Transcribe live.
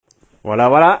Voila,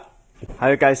 voila. How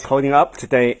you guys holding up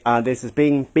today? This is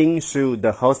Bing Su,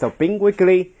 the host of Bing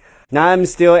Weekly. Now I'm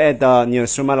still at the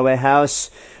Sumart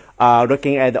warehouse,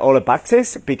 looking at all the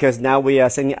boxes because now we are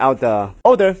sending out the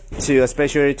order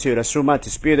especially to the Sumart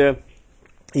distributor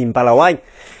in Paraguay.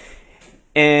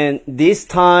 And this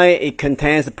time it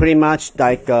contains pretty much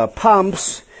like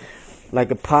pumps.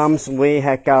 Like pumps, we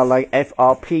have got like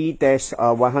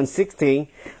FRP-160.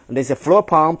 There's a floor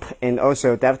pump, and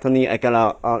also definitely I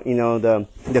got the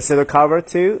cell cover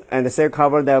too, and the cell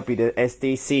cover that will be the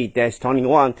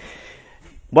SDC-21.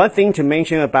 One thing to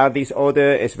mention about this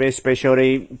order is very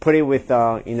specially put it with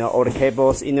all the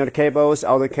cables, inner cables,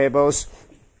 outer cables,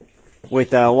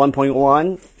 with 1.1,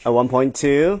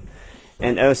 1.2.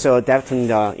 And also definitely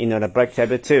the brake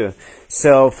tablet too.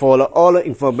 So for all the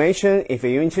information, if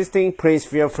you're interested, please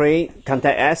feel free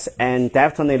contact us, and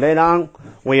definitely later on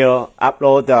we'll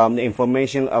upload the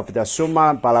information of the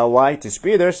Sumart Paraguay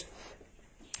distributors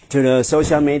to the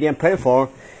social media platform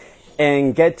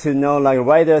and get to know like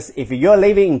riders. If you're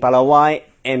living in Paraguay,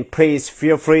 and please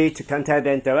feel free to contact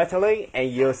them directly,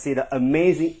 and you'll see the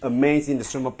amazing the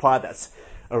Sumart products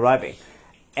arriving.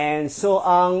 And so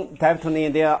on. Definitely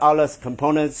there are other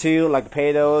components too, like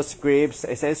pedals, grips,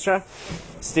 etc.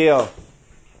 Still,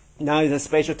 now is a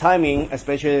special timing,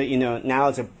 especially now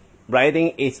the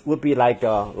riding would be like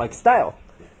style,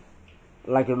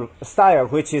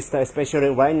 which is especially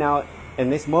right now in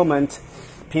this moment,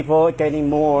 people are getting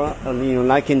more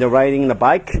liking the riding the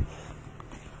bike,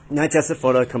 not just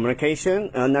for the communication,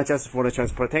 not just for the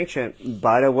transportation,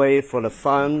 by the way, for the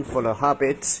fun, for the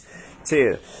habits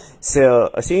too. So,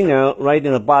 as you know,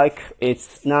 riding a bike,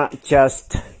 it's not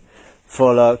just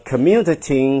for the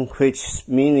community, which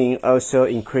meaning also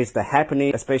increase the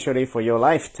happiness, especially for your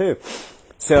life too.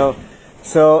 So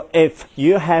if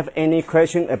you have any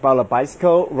question about a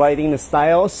bicycle riding the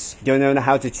styles, you don't know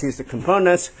how to choose the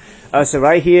components, also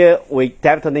right here, we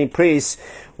definitely please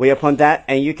wait upon that,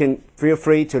 and you can feel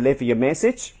free to leave your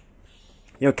message,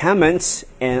 your comments,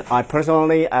 and I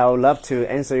would love to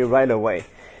answer you right away.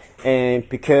 And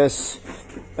because,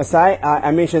 as I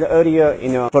mentioned earlier,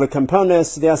 for the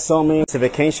components, there are so many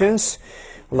specifications,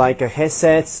 like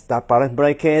headsets, the balance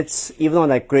brackets, even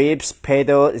like grips,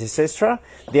 pedals, etc.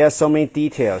 There are so many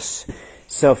details.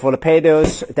 So for the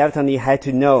pedals, definitely had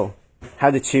to know how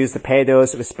to choose the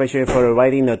pedals, especially for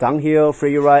riding the downhill,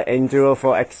 free ride, enduro,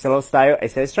 for acceleral style,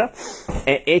 etc.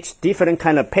 And each different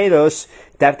kind of pedals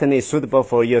definitely suitable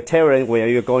for your terrain where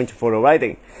you're going for the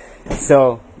riding.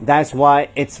 So that's why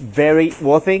it's very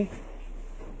worthy.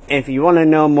 If you want to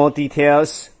know more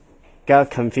details, got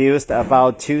confused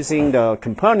about choosing the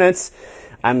components,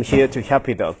 I'm here to help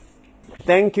you though.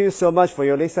 Thank you so much for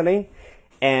your listening,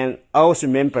 and always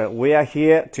remember, we are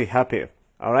here to help you.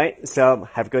 Alright, so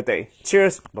have a good day.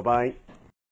 Cheers, bye bye.